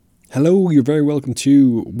Hello, you're very welcome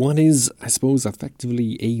to what is, I suppose,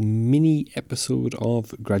 effectively a mini episode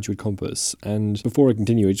of Graduate Compass. And before I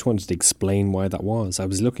continue, I just wanted to explain why that was. I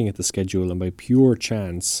was looking at the schedule and by pure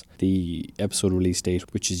chance, the episode release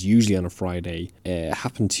date, which is usually on a Friday,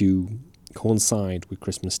 happened to coincide with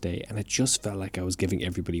Christmas Day, and it just felt like I was giving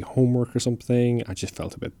everybody homework or something. I just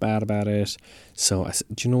felt a bit bad about it. So I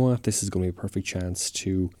said, do you know what? This is going to be a perfect chance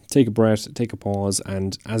to take a breath, take a pause,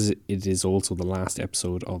 and as it is also the last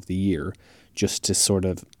episode of the year, just to sort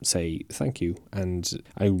of say thank you. And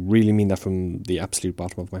I really mean that from the absolute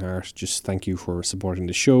bottom of my heart. Just thank you for supporting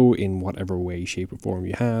the show in whatever way, shape or form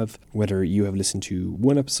you have. Whether you have listened to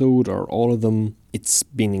one episode or all of them, it's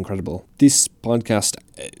been incredible. This podcast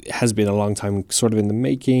has been a long time sort of in the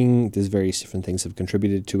making. There's various different things that have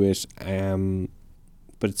contributed to it.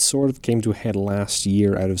 But it sort of came to a head last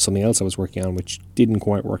year out of something else I was working on, which didn't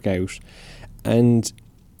quite work out. And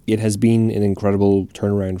it has been an incredible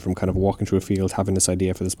turnaround from kind of walking through a field, having this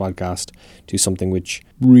idea for this podcast, to something which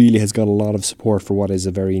really has got a lot of support for what is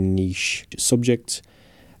a very niche subject.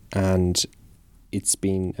 And it's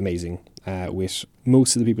been amazing. With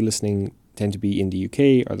most of the people listening tend to be in the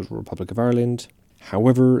UK or the Republic of Ireland.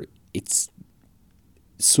 However, it's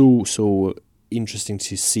so interesting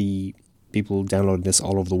to see people downloading this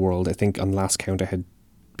all over the world. I think on last count I had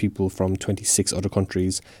people from 26 other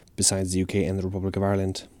countries besides the UK and the Republic of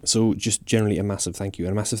Ireland. So just generally a massive thank you,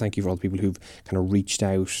 and a massive thank you for all the people who've kind of reached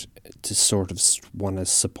out to sort of want to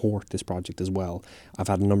support this project as well. I've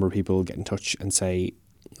had a number of people get in touch and say,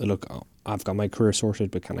 look, I've got my career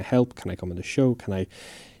sorted, but can I help? Can I come on the show? Can I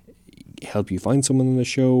help you find someone on the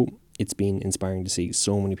show? It's been inspiring to see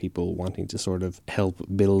so many people wanting to sort of help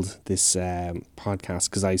build this podcast,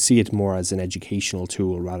 because I see it more as an educational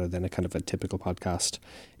tool rather than a kind of a typical podcast.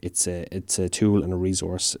 It's a tool and a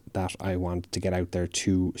resource that I want to get out there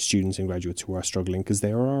to students and graduates who are struggling, because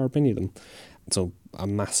there are many of them. So a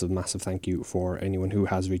massive thank you for anyone who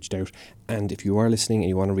has reached out. And if you are listening and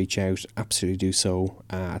you want to reach out, absolutely do so.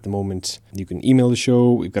 At the moment, you can email the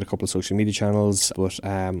show. We've got a couple of social media channels. But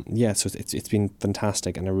so it's been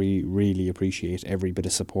fantastic, and I really appreciate every bit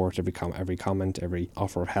of support, every comment, every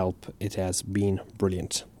offer of help. It has been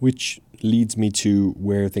brilliant, which leads me to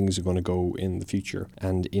where things are going to go in the future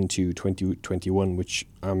and into 2021, which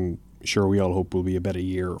I'm sure we all hope will be a better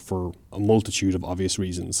year for a multitude of obvious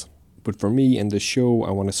reasons. But for me and the show, I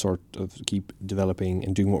want to sort of keep developing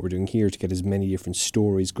and doing what we're doing here to get as many different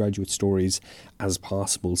stories, graduate stories, as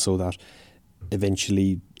possible, so that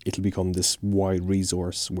eventually it'll become this wide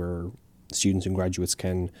resource where students and graduates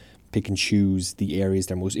can pick and choose the areas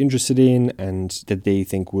they're most interested in and that they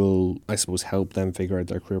think will, I suppose, help them figure out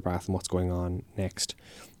their career path and what's going on next.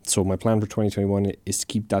 So my plan for 2021 is to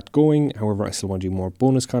keep that going. However, I still want to do more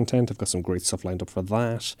bonus content. I've got some great stuff lined up for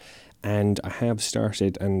that. And I have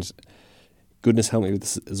started, and goodness help me with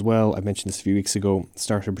this as well, I mentioned this a few weeks ago,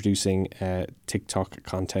 started producing TikTok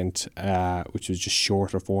content, which was just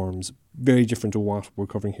shorter forms, very different to what we're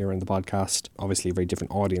covering here in the podcast. Obviously a very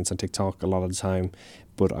different audience on TikTok a lot of the time,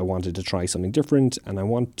 but I wanted to try something different, and I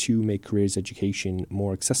want to make careers education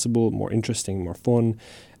more accessible, more interesting, more fun.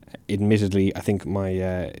 Admittedly, I think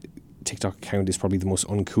my TikTok account is probably the most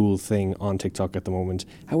uncool thing on TikTok at the moment.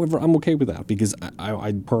 However, I'm okay with that, because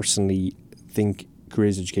I personally think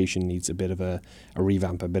careers education needs a bit of a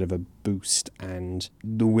revamp, a bit of a boost, and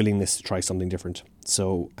the willingness to try something different.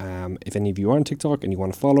 So if any of you are on TikTok and you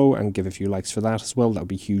want to follow and give a few likes for that as well, that would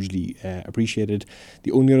be hugely appreciated.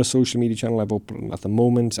 The only other social media channel I've opened at the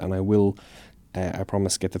moment, and I will I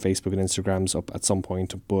promise get the Facebook and Instagrams up at some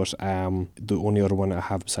point, but the only other one I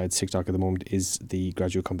have besides TikTok at the moment is the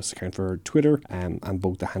Graduate Compass account for Twitter, and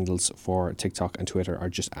both the handles for TikTok and Twitter are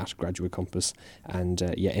just at Graduate Compass. And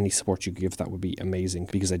any support you give, that would be amazing,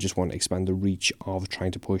 because I just want to expand the reach of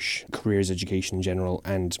trying to push careers education in general,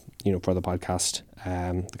 and for the podcast,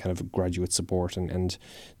 the kind of graduate support and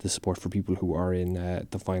the support for people who are in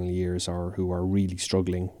the final years or who are really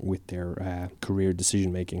struggling with their career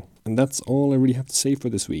decision making. And that's all I really have to say for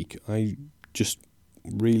this week. I just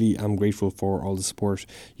really am grateful for all the support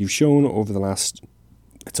you've shown over the last,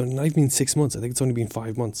 it's only not even been 6 months, I think it's only been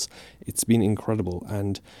 5 months. It's been incredible,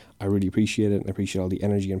 and I really appreciate it, and I appreciate all the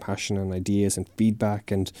energy and passion and ideas and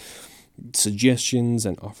feedback and suggestions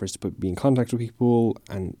and offers to be in contact with people,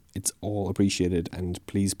 and it's all appreciated. And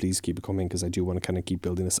please keep it coming, because I do want to kind of keep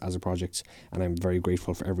building this as a project, and I'm very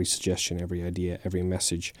grateful for every suggestion, every idea, every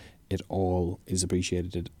message. It all is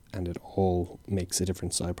appreciated, and it all makes a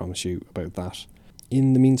difference, I promise you about that.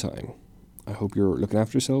 In the meantime, I hope you're looking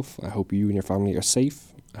after yourself. I hope you and your family are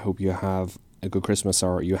safe. I hope you have a good Christmas,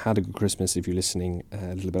 or you had a good Christmas if you're listening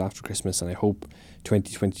a little bit after Christmas, and I hope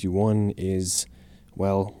 2021 is,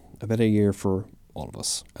 well, a better year for all of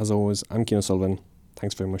us. As always, I'm Cian O'Sullivan.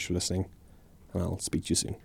 Thanks very much for listening, and I'll speak to you soon.